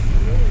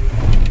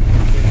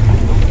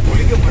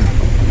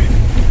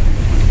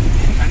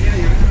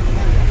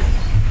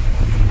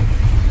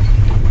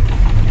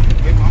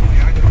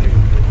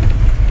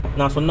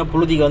 நான் சொன்ன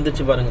புழுதிக்கு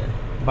வந்துச்சு பாருங்கள்,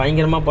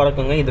 பயங்கரமாக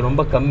பறக்குங்க. இது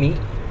ரொம்ப கம்மி,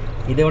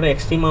 இதை விட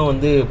எக்ஸ்ட்ரீமாக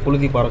வந்து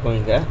புழுதி பறக்கும்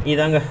இங்கே.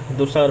 இதாங்க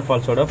துர்சாகர்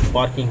ஃபால்ஸோட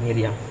பார்க்கிங்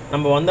ஏரியா.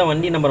 நம்ம வந்த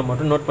வண்டி நம்பரை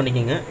மட்டும் நோட்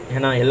பண்ணிக்கோங்க,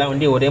 ஏன்னா எல்லா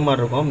வண்டியும் ஒரே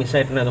மாதிரி இருக்கும், மிஸ்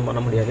ஆகிட்டுன்னு எதுவும்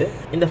பண்ண முடியாது.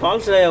 இந்த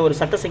ஃபால்ஸில் ஒரு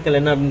சட்ட சிக்கல்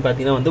என்ன அப்படின்னு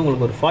பார்த்தீங்கன்னா வந்து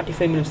உங்களுக்கு ஒரு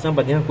 45 மினிட்ஸ் தான்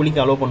பார்த்தீங்கன்னா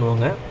குளிக்க அலோவ்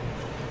பண்ணுவாங்க.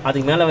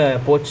 அதுக்கு மேலே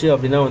போச்சு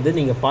அப்படின்னா வந்து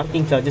நீங்கள்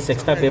பார்க்கிங் சார்ஜஸ்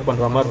எக்ஸ்ட்ரா பே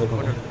பண்ணுற மாதிரி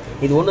இருக்குங்க.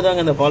 இது ஒன்று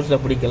தாங்க இந்த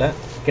ஃபால்ஸில் பிடிக்கல.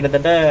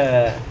 கிட்டத்தட்ட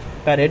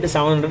ரேட்டு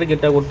 700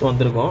 கிட்ட கொடுத்து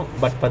வந்திருக்கோம்.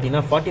 பட்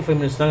பார்த்தீங்கன்னா 45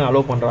 மினிட்ஸ் தாங்க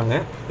அலோவ் பண்ணுறாங்க.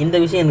 இந்த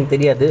விஷயம் எனக்கு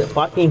தெரியாது.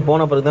 பார்க்கிங்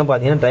போன பிறகு தான்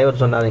பார்த்தீங்கன்னா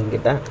டிரைவர் சொன்னார்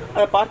எங்கிட்ட.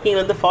 அது பார்க்கிங்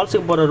வந்து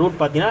ஃபால்ஸுக்கு போகிற ரூட்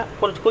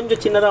பார்த்தீங்கன்னா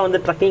கொஞ்சம் சின்னதாக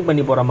வந்து ட்ரக்கிங்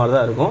பண்ணி போகிற மாதிரி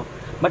தான் இருக்கும்.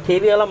 பட்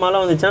ஹெவியாலாம் மழை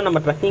வந்துச்சுன்னா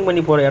நம்ம ட்ரக்கிங்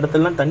பண்ணி போகிற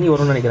இடத்துலலாம் தண்ணி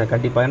வரும்னு நினைக்கிறேன்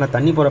கண்டிப்பாக. ஏன்னா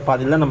தண்ணி போகிற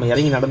பாதையில் தான் நம்ம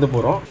இறங்கி நடந்து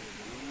போகிறோம்.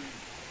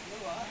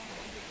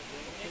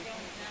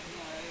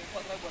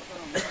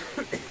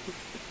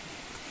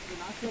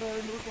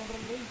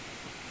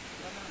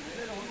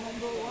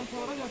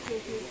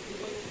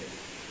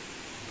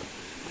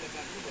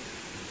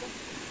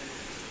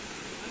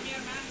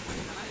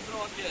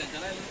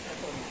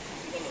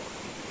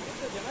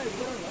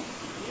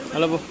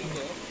 ஹலோ போ.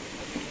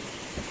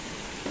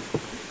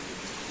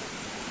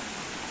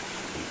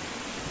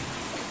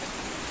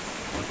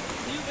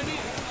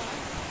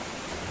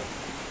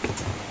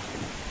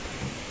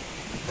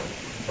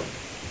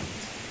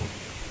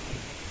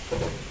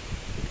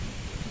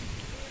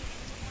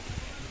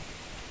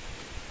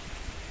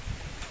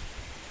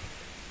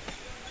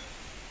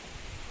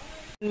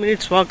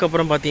 மினிட்ஸ் வாக்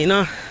அப்புறம் பார்த்தீங்கன்னா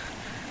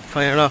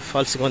ஃபைனலாக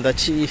ஃபால்ஸுக்கு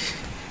வந்தாச்சு.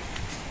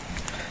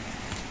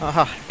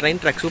 ஆஹா, ட்ரெயின்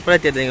ட்ராக் சூப்பராக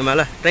தெரியுது. எங்கள்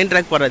மேலே ட்ரெயின்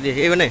ட்ராக் போடுறாது.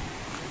 ஏவனே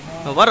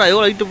வர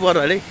எவ்வளோ ஹைட்டு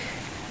போடுறாளே.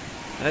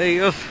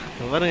 ஐயோ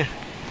பாருங்க,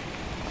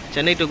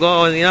 சென்னை டு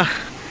கோவா வந்தீங்கன்னா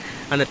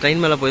அந்த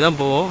ட்ரெயின் மேலே போய் தான்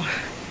போவோம்.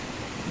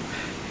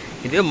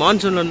 இதே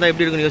மான்சூனில் இருந்தால்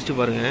எப்படி இருக்குன்னு யோசிச்சு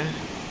பாருங்கள்,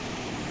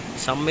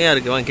 செம்மையாக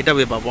இருக்குது. வாங்க கிட்ட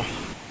போய் பார்ப்போம்.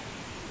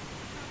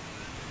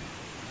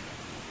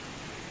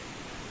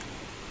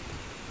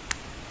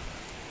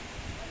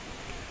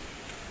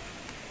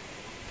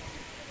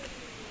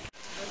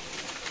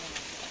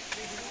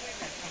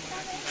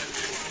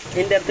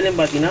 இந்த இடத்துலையும்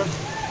பார்த்தீங்கன்னா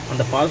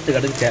அந்த ஃபால்ஸுக்கு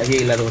அடுத்து தேவையே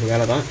இல்லாத ஒரு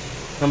வேலை தான்.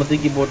 நம்ம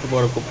தூக்கி போட்டு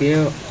போகிற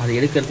குப்பையும் அதை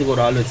எடுக்கிறதுக்கு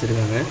ஒரு ஆள்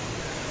வச்சுருக்காங்க.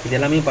 இது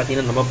எல்லாமே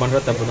பார்த்தீங்கன்னா நம்ம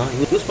பண்ணுற தப்பு தான்.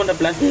 யூஸ் பண்ணுற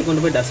பிளாஸ்டிக்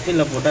கொண்டு போய்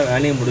டஸ்ட்பினில் போட்டால்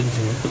வேலையை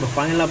முடிஞ்சுங்க. இப்போ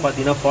ஃபைனலாக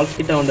பார்த்தீங்கன்னா ஃபால்ஸ்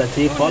கிட்ட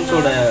வந்தாச்சு.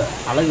 ஃபால்ஸோட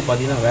அழகு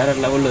பார்த்தீங்கன்னா வேறு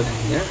லெவலில்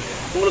இருக்குங்க.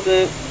 உங்களுக்கு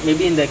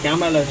மேபி இந்த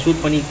கேமராவில்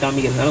ஷூட் பண்ணி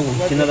காமிக்கிறதுனால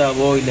உங்களுக்கு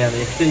சின்னதாகவோ இல்லை அந்த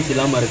எக்ஸ்பீரியன்ஸ்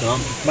இல்லாமல்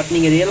இருக்கலாம். பட்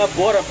நீங்கள் ரியலாக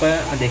போகிறப்ப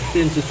அந்த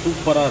எக்ஸ்பீரியன்ஸு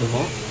சூப்பராக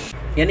இருக்கும்.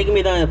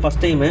 என்றைக்குமே தான்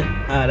ஃபஸ்ட் டைமு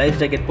லைஃப்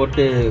ஜாக்கெட்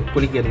போட்டு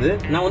குளிக்கிறது.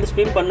 நான் வந்து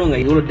ஸ்விம் பண்ணுவேங்க,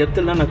 இவ்வளோ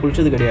டெப்த்துலாம் நான்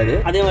குளிச்சது கிடையாது.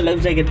 அதே மாதிரி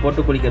லைஃப் ஜாக்கெட்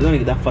போட்டு குளிக்கிறது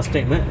எனக்கு தான் ஃபஸ்ட்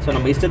டைமு. ஸோ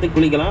நம்ம இஷ்டத்துக்கு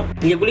குளிக்கலாம்.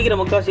 இங்கே குளிக்கிற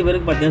முக்கால்வாசி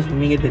பேருக்கு பார்த்தீங்கன்னா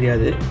ஸ்விம்மிங்கே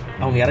தெரியாது.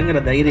 அவங்க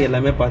இறங்குற தைரியம்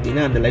எல்லாமே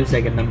பார்த்தீங்கன்னா அந்த லைஃப்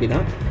ஜாக்கெட் நம்பி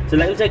தான்.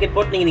 ஸோ லைஃப் ஜாக்கெட்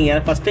போட்டு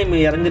நீங்கள் ஃபஸ்ட் டைம்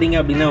இறங்குறீங்க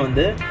அப்படின்னா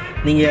வந்து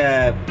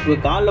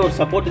நீங்கள் காலில் ஒரு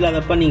சப்போர்ட்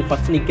இல்லாதப்போ நீங்கள்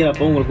ஃபஸ்ட்டு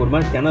நிற்கிறப்போ உங்களுக்கு ஒரு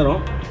மாதிரி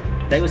திணறும்.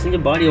 தயவு செஞ்சு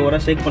பாடியை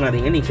ஓவராக ஷேக்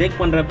பண்ணாதீங்க. நீங்கள் ஷேக்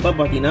பண்ணுறப்ப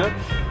பார்த்தீங்கன்னா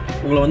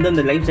உங்களை வந்து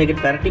அந்த லைஃப்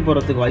ஜாக்கெட் பரட்டி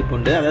போகிறதுக்கு வாய்ப்பு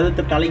உண்டு.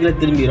 அதாவது தலைகளை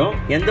திரும்பிடும்.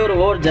 எந்த ஒரு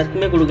ஓவர்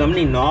ஜர்க்குமே கொடுக்காம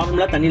நீங்கள்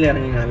நார்மலாக தண்ணியில்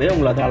இறங்கினாவே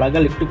உங்களை அதை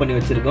அழகாக லிஃப்ட் பண்ணி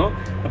வச்சுருக்கோம்.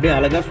 அப்படியே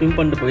அழகாக ஸ்விம்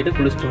பண்ணிட்டு போயிட்டு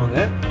குளிச்சுட்டு வாங்க.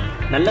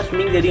 நல்லா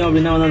ஸ்விம்மிங் தெரியும்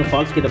அப்படின்னா வந்து அந்த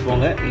ஃபால்ஸ் கிட்ட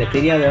போங்க. இல்லை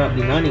தெரியாது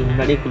அப்படின்னா நீங்கள்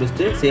முன்னாடியே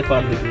குளிச்சுட்டு சேஃபாக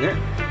இருந்துக்குங்க.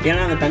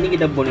 ஏன்னா அந்த தண்ணி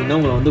கிட்ட போனீங்கன்னா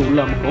உங்களை வந்து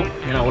உள்ளே அமுக்கும்.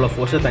 ஏன்னா அவ்வளோ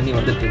ஃபோர்ஸாக தண்ணி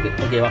வந்துட்டுருக்கு.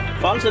 ஓகேவா?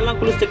 ஃபால்ஸ் எல்லாம்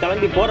குளிச்சுட்டு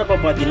கிளம்பி போகிறப்ப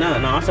பார்த்தீங்கன்னா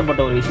நான்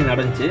ஆசைப்பட்ட ஒரு விஷயம்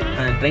நடந்துச்சு.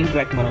 அந்த ட்ரெயின்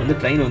ட்ராக் மேலே வந்து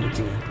ட்ரெயின்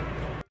வந்துச்சுங்க.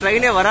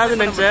 ட்ரெயினே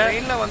வராதுன்னு நினச்சேன்.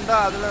 ட்ரெயினில்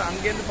வந்தால் அதில்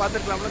அங்கேருந்து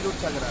பார்த்துக்கலாம்ல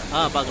தூட்சாகரை.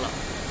 பார்க்கலாம்.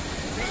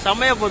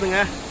 செம்மையாக போதுங்க.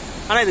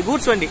 ஆனால் இது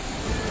கூட்ஸ் வண்டி.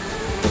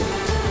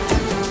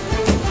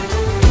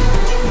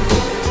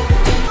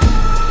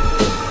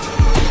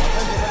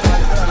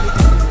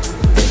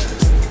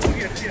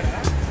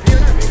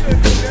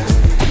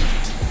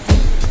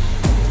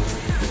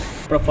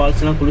 அப்புறம்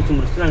ஃபால்ஸ்லாம் குளிச்சு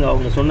முடிச்சுட்டு நாங்கள்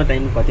அவங்க சொன்ன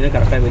டைமுக்கு பார்த்தீங்கன்னா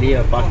கரெக்டாக வெளியே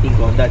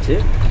பார்க்கிங்க்கு வந்தாச்சு.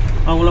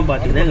 அவங்களும்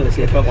பார்த்தீங்கன்னா எங்களை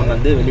சேஃபாக கொண்டு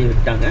வந்து வெளியே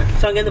விட்டாங்க.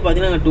 ஸோ அங்கேருந்து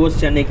பார்த்தீங்கன்னா நாங்கள் டூர்ஸ்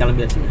சென்னை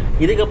கிளம்பியாச்சுங்க.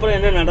 இதுக்கப்புறம்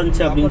என்ன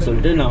நடந்துச்சு அப்படின்னு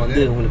சொல்லிட்டு நான்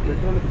வந்து உங்களுக்கு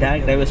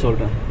டேரெக்டாகவே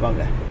சொல்கிறேன்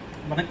வாங்க.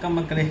 வணக்கம்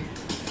மக்களே.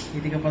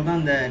 இதுக்கப்புறம் தான்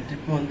அந்த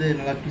ட்ரிப்பு வந்து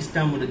நல்லா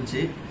ட்விஸ்ட்டாக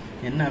முடிஞ்சிச்சு.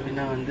 என்ன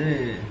அப்படின்னா வந்து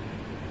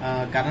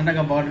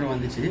கர்நாடகா பார்டர்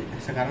வந்துச்சு.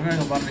 ஸோ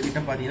கர்நாடகா பார்டர்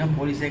கிட்ட பார்த்தீங்கன்னா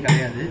போலீஸே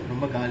கிடையாது.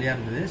 ரொம்ப காலியாக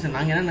இருந்தது. ஸோ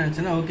நாங்கள் என்ன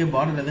நினச்சோன்னா ஓகே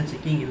பார்டரில் தான்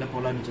செக்கிங் இல்லை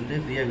போகலான்னு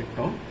சொல்லிட்டு ஃப்ரீயாக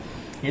விட்டோம்.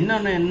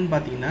 என்னென்னு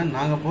பார்த்தீங்கன்னா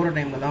நாங்கள் போகிற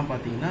டைமில் தான்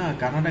பார்த்தீங்கன்னா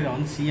கர்நாடகா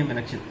வந்து சிஎம்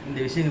எலெக்ஷன். இந்த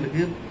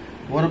விஷயங்களுக்கு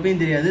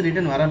போகிறப்பையும் தெரியாது,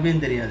 ரிட்டர்ன்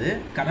வரப்பையும் தெரியாது.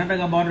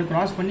 கர்நாடகா பார்டர்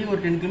கிராஸ் பண்ணி ஒரு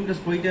 10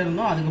 கிலோமீட்டர்ஸ் போயிட்டே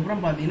இருந்தோம்.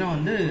 அதுக்கப்புறம் பார்த்தீங்கன்னா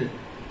வந்து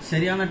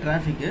சரியான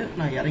டிராஃபிக்கு.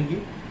 நான் இறங்கி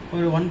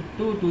ஒரு 1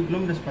 to 2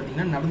 கிலோமீட்டர்ஸ்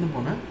பார்த்தீங்கன்னா நடந்து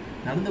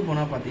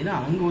போனால் பார்த்தீங்கன்னா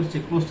அங்கே ஒரு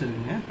செக் போஸ்ட்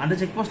இருக்குங்க. அந்த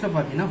செக் போஸ்ட்டில்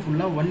பார்த்தீங்கன்னா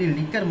ஃபுல்லாக ஒன்லி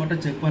லிக்கர்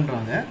மட்டும் செக்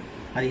பண்ணுறாங்க.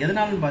 அது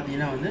எதனாலன்னு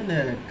பார்த்தீங்கன்னா வந்து இந்த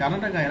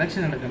கர்நாடகா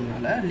எலெக்ஷன்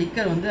நடக்கிறதுனால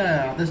லிக்கர் வந்து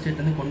அதர்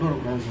ஸ்டேட்லேருந்து கொண்டு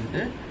வரக்கூடாதுன்னு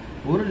சொல்லிட்டு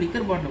ஒரு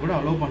லிக்கர் பாட்டில் கூட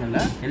அலோவ்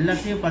பண்ணலை.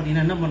 எல்லாத்தையும்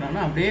பார்த்தீங்கன்னா என்ன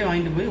பண்ணுறாங்கன்னா அப்படியே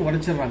வாங்கிட்டு போய்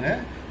உடச்சிடுறாங்க.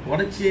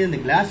 உடச்சி இந்த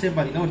கிளாஸே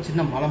பார்த்தீங்கன்னா ஒரு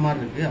சின்ன மலை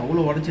மாதிரி இருக்குது.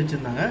 அவ்வளோ உடச்சி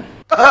வச்சுருந்தாங்க.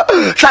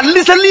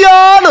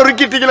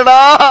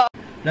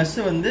 ப்ளஸ்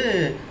வந்து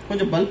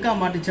கொஞ்சம் பல்காக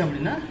மாட்டிச்சு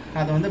அப்படின்னா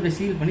அதை வந்து அப்படியே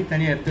சீல் பண்ணி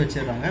தனியாக எடுத்து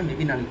வச்சிடுறாங்க.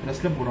 மேபி நாளைக்கு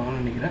ப்ரெஸ்ஸில்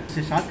போடுவாங்கன்னு நினைக்கிறேன்.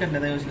 சரி ஷார்ட்கட்டில்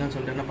எதாவது யோசிக்கலாம்னு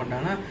சொல்லிட்டு என்ன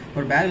பண்ணுறாங்கன்னா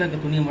ஒரு பேக்கில் இருக்க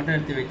துணியை மட்டும்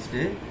எடுத்து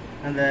வச்சுட்டு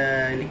அந்த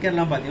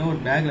லிக்கர்லாம் பார்த்தீங்கன்னா ஒரு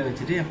பேக்கில்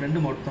வச்சுட்டு என்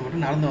ஃப்ரெண்டு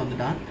மட்டும் நடந்து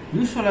வந்துட்டான்.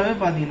 யூஸ்வலாகவே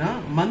பார்த்தீங்கன்னா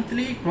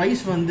மந்த்லி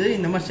ட்வைஸ் வந்து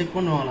இந்த மாதிரி செக்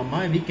பண்ணுவாங்களாம்மா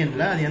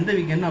வீக்கெண்டில். அது எந்த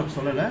வீக்கெண்ட்னு அவர்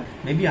சொல்லலை.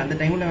 மேபி அந்த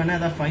டைமில் வேணால்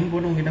ஏதாவது ஃபைன்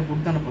போட்டு உங்ககிட்ட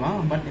கொடுத்து அனுப்பலாம்.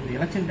 பட் இந்த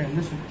எலெக்ஷன்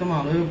டைமில்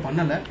சுத்தமாக அளவு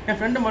பண்ணலை. என்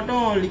ஃப்ரெண்டு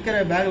மட்டும்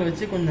லிக்கரை பேக்கில்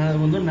வச்சு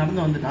கொஞ்சம்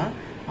நடந்து வந்துட்டான்.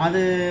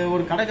 அது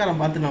ஒரு கடைக்காரன்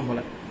பார்த்துட்டான்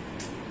போல,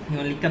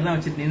 இவன் லிக்கர் தான்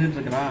வச்சுட்டு நின்றுட்டு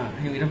இருக்கிறான்,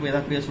 இவங்கிட்ட போய்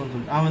ஏதாவது பேசுவோன்னு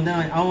சொல்லிட்டு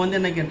அவன் வந்து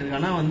என்ன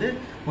கேட்டிருக்கான்னா வந்து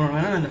உனக்கு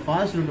வேணா அந்த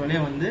ஃபாரஸ்ட் ரூட்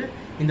வழியாக வந்து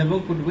இந்த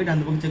பக்கம் கூட்டு போயிட்டு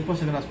அந்த பக்கம் செக்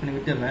போஸ்ட் கிராஸ் பண்ணி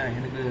விட்டுறேன்,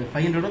 எனக்கு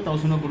 500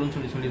 1000 கொடுன்னு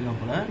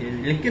சொல்லியிருக்கான் போல.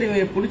 லிக்கர்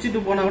இவன் பிடிச்சிட்டு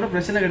போனால் கூட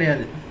பிரச்சனை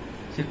கிடையாது.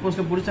 செக்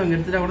போஸ்ட்டில் பிடிச்சி அவங்க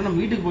எடுத்துட்டா கூட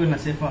நம்ம வீட்டுக்கு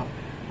போயிடலாம் சேஃபாக.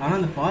 ஆனால்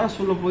அந்த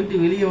ஃபாரஸ்ட் உள்ள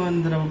போயிட்டு வெளியே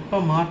வந்துடுறப்ப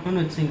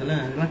மாட்டோன்னு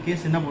வச்சுங்களேன், அதெல்லாம்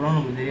கேஸ் என்ன போடுவான்னு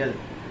நமக்கு தெரியாது.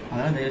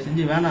 அதெல்லாம் தயவு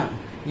செஞ்சு வேணாம்,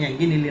 ஏன்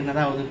எங்கேயும் நில்லு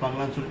என்னதான் ஆகுது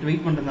பார்க்கலாம்னு சொல்லிட்டு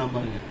வெயிட் பண்ணிட்டு தான்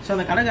பாருங்க. ஸோ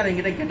அந்த கடைக்காரன்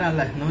என்கிட்ட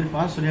கேட்டான்ல இந்த மாதிரி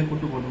ஃபாஸ்ட் வழியாக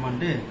கூட்டு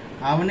போட்டுமான்ட்டு,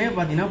 அவனே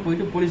பார்த்தீங்கன்னா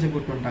போயிட்டு போலீஸை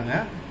கூப்பிட்டு வந்துட்டாங்க.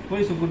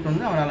 போலீஸை கூப்பிட்டு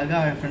வந்து அவர்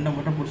அழகாக என் ஃப்ரெண்டை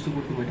மட்டும் பிடிச்சி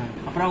கூப்பிட்டு போயிட்டாங்க.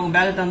 அப்புறம் அவங்க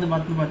பேக்கை தந்து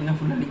பார்த்தீங்கன்னா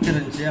ஃபுல்லாக லிக்கர்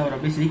இருந்துச்சு. அவர்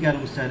அப்படியே சிரிக்க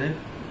ஆரம்பிச்சிட்டாரு.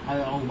 அது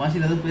அவங்க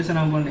பாஷையில் எதாவது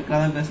பேசுனாங்க போல,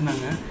 நிற்கலாம் தான்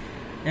பேசுனாங்க.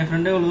 என்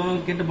ஃப்ரெண்டே ஒரு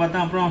தூரம் கேட்டு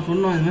பார்த்தா அப்புறம் அவன்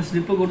சொன்னோம் இந்த மாதிரி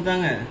ஸ்லிப்பு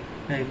கொடுத்தாங்க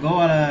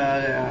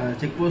கோவாவில்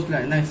செக்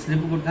போஸ்ட்டில், என்ன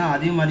ஸ்லிப்பு கொடுத்தா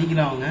அதையும்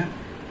மதிக்கல அவங்க.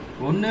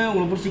 ஒன்று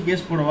உங்களை பிடிச்சி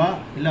கேஸ் போடவா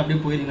இல்லை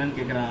அப்படியே போயிருங்கன்னு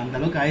கேட்குறான். அந்த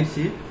அளவுக்கு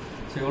ஆயிடுச்சு.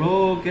 சரி எவ்வளோ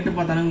கேட்டு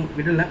பார்த்தாலும்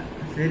விடலை.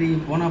 சரி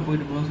போனால்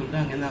போயிட்டு போகணும்னு சொல்லிட்டு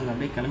அங்கேருந்து அங்கே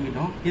அப்படியே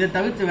கிளம்பிட்டோம். இதை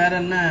தவிர்த்து வேறு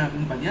என்ன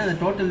அப்படின்னு பார்த்தீங்கன்னா அந்த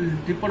டோட்டல்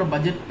ட்ரிப்போட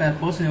பட்ஜெட் per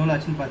person எவ்வளோ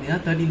ஆச்சுன்னு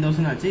பார்த்தீங்கன்னா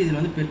 13,000 ஆச்சு. இது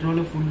வந்து பெட்ரோல்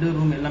ஃபுட்டு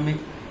ரூம் எல்லாமே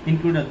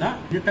இன்க்ளூடட் தான்.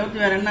 இதை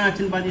தவிர்த்து வேறு என்ன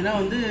ஆச்சுன்னு பார்த்தீங்கன்னா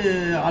வந்து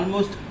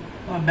ஆல்மோஸ்ட்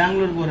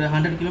பெங்களூருக்கு ஒரு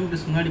 100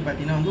 கிலோமீட்டர்ஸ் முன்னாடி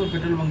பார்த்தீங்கன்னா வந்து ஒரு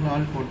பெட்ரோல் பங்க்கில்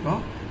ஹால்ட் போட்டோம்.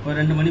 ஒரு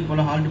 2 மணி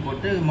போல் ஹால்ட்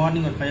போட்டு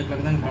மார்னிங் ஒரு 5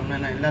 o'clock தான்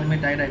கிளம்பினேன்.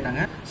 எல்லாருமே டயர்ட்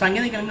ஆகிட்டாங்க. ஸோ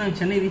அங்கேருந்து கிளம்பி நாங்கள்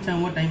சென்னை ரீச்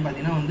ஆகும்போது டைம்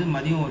பார்த்தீங்கன்னா வந்து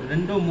மதியம் ஒரு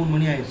 2-3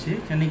 மணி ஆயிடுச்சு.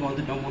 சென்னைக்கு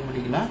வந்துட்டோம் 3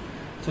 மணிக்கெலாம்.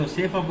 ஸோ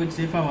சேஃபாக போயிட்டு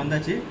சேஃபாக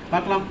வந்தாச்சு.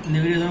 பார்க்கலாம், இந்த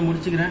வீடியோ தான்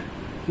முடிச்சுக்கிறேன்.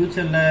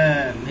 ஃப்யூச்சரில்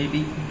மேபி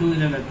 2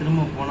 வீலரில்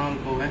திரும்ப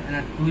போனாலும் போவேன். ஏன்னா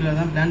 2 வீலர்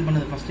தான் பிளான்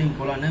பண்ணது ஃபஸ்ட் டைம்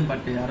போகலான்னு.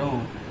 பட்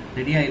யாரும்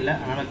ரெடியாக இல்லை,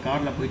 அதனால்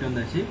காரில் போயிட்டு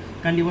வந்தாச்சு.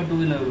 கண்டிப்பாக 2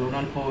 வீலர் ஒரு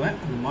நாள் போவேன்.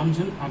 அந்த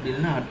மான்சூன் அப்படி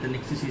இல்லைன்னா அடுத்த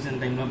நெக்ஸ்ட் சீசன்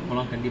டைமில்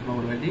போகலாம் கண்டிப்பாக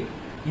ஒரு வாட்டி.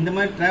 இந்த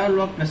மாதிரி ட்ராவல்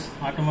வாக் ப்ளஸ்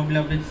ஆட்டோமொபைல்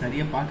அப்படி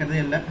சரியாக பார்க்குறதே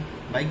இல்லை.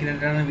 பைக்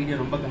ரிலேட்டடான வீடியோ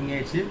ரொம்ப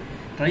கம்மியாயிடுச்சு.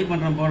 ட்ரை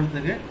பண்ணுறேன்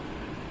போகிறதுக்கு.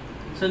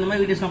 ஸோ இந்த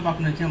மாதிரி வீடியோஸ்லாம்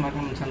பார்க்கணும்னு வச்சு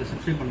மறக்காம சேனலை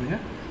சப்ஸ்கிரைப்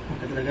பண்ணுங்கள்.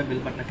 பக்கத்தில் இருக்க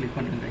பெல் பட்டனை கிளிக்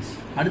பண்ணுறேன் கைஸ்.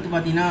 அடுத்து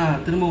பார்த்தீங்கன்னா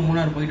திரும்ப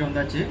மூணார் போயிட்டு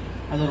வந்தாச்சு.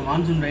 அது ஒரு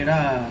மான்சூன்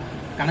ரைடாக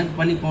கணக்கு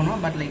பண்ணி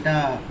போனோம். பட்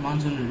லைட்டாக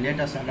மான்சூன்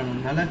லேட்டாக ஸ்டார்ட்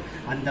ஆனதுனால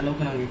அந்த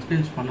அளவுக்கு நாங்கள்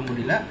எக்ஸ்பீரியன்ஸ் பண்ண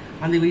முடியல.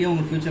 அந்த வீடியோ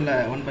உங்கள் ஃபியூச்சரில்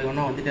 1 by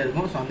 1 வந்துகிட்டே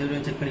இருக்கும். ஸோ அந்த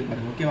வீடியோ செக் பண்ணி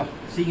பாருங்கள். ஓகேவா?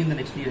 See you in the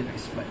next video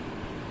guys. Bye.